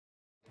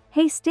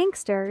Hey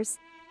Stinksters,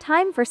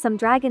 time for some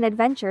Dragon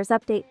Adventures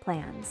update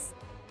plans.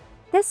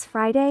 This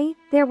Friday,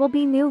 there will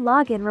be new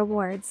login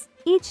rewards.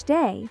 Each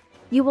day,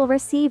 you will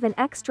receive an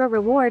extra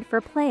reward for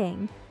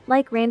playing,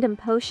 like random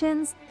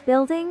potions,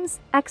 buildings,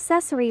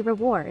 accessory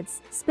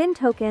rewards, spin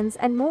tokens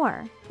and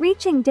more.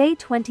 Reaching day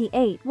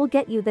 28 will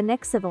get you the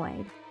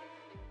Nyxavoid.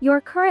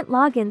 Your current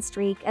login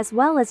streak as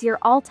well as your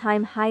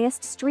all-time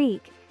highest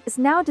streak is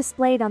now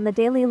displayed on the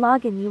daily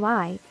login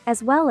UI,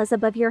 as well as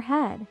above your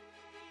head.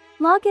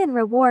 Login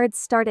rewards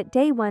start at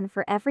day 1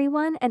 for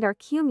everyone and are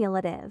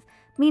cumulative,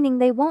 meaning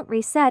they won't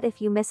reset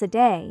if you miss a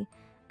day,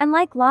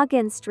 unlike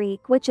login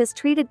streak, which is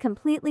treated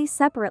completely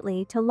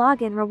separately to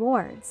login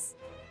rewards.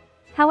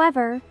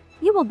 However,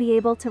 you will be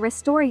able to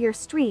restore your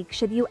streak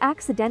should you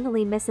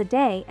accidentally miss a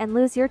day and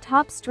lose your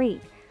top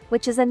streak,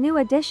 which is a new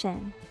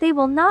addition. They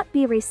will not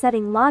be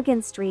resetting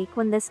login streak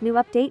when this new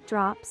update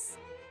drops.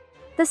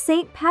 The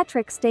St.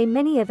 Patrick's Day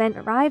mini event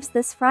arrives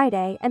this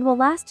Friday and will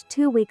last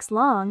 2 weeks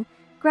long.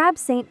 Grab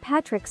St.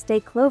 Patrick's Day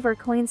clover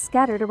coins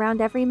scattered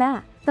around every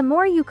map. The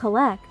more you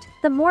collect,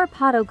 the more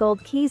pot o'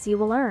 gold keys you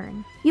will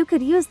earn. You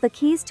could use the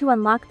keys to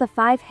unlock the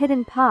 5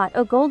 hidden pot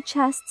o' gold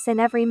chests in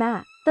every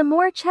map. The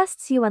more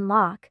chests you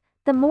unlock,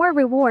 the more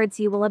rewards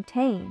you will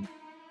obtain.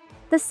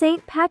 The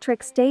St.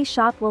 Patrick's Day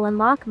shop will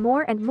unlock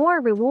more and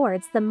more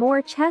rewards the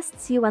more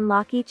chests you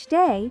unlock each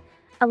day,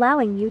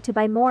 allowing you to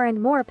buy more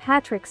and more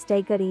Patrick's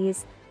Day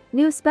goodies,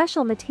 new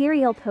special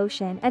material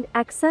potion and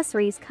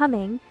accessories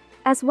coming,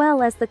 as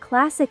well as the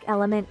classic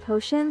element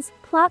potions,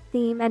 plot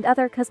theme and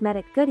other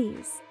cosmetic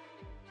goodies.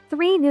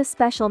 3 new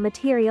special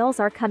materials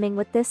are coming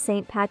with this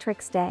St.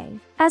 Patrick's Day.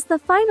 As the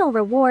final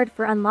reward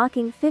for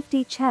unlocking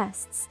 50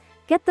 chests,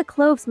 get the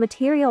Cloves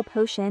material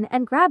potion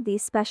and grab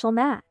these special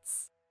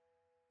mats.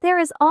 There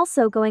is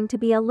also going to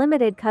be a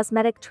limited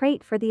cosmetic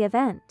trait for the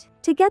event.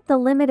 To get the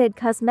limited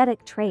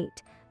cosmetic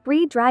trait,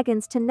 breed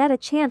dragons to net a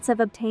chance of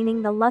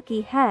obtaining the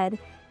lucky head,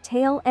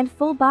 tail and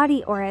full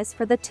body auras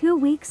for the 2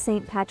 weeks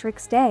St.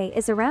 Patrick's Day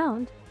is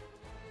around.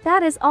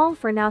 That is all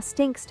for now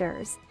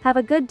Stinksters, have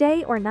a good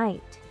day or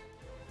night.